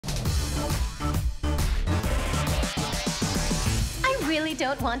really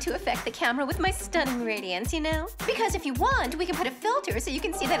don't want to affect the camera with my stunning radiance, you know? Because if you want, we can put a filter so you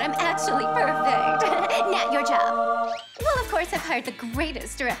can see that I'm actually perfect. Now, your job. Well, of course, I've hired the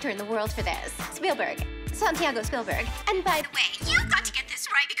greatest director in the world for this. Spielberg. Santiago Spielberg. And by the way, you've got to get this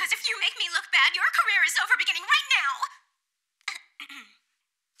right because if you make me look bad, your career is over beginning right now.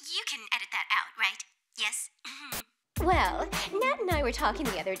 You can edit that out, right? Yes? Well, Nat and I were talking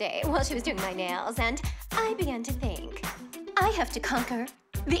the other day while she was doing my nails, and I began to think, I have to conquer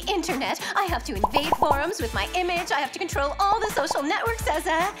the internet. I have to invade forums with my image. I have to control all the social networks as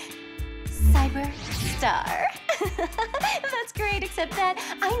a cyber star. That's great, except that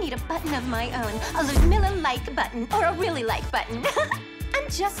I need a button of my own, a Ludmilla like button or a really like button. And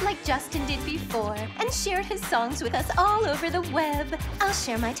just like Justin did before and shared his songs with us all over the web, I'll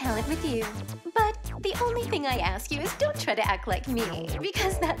share my talent with you. But the only thing I ask you is don't try to act like me,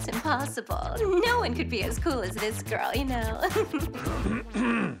 because that's impossible. No one could be as cool as this girl, you know.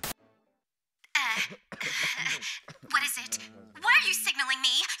 What is it? Why are you signaling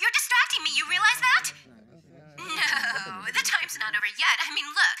me? You're distracting me, you realize that? No, the time's not over yet. I mean,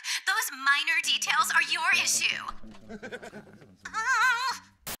 look, those minor details are your issue.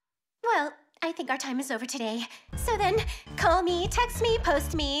 Well, I think our time is over today. So then, call me, text me,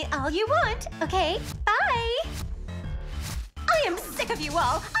 post me, all you want, okay? Bye! I am sick of you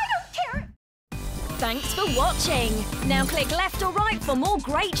all. I don't care. Thanks for watching. Now click left or right for more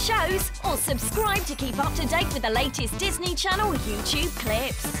great shows, or subscribe to keep up to date with the latest Disney Channel YouTube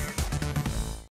clips.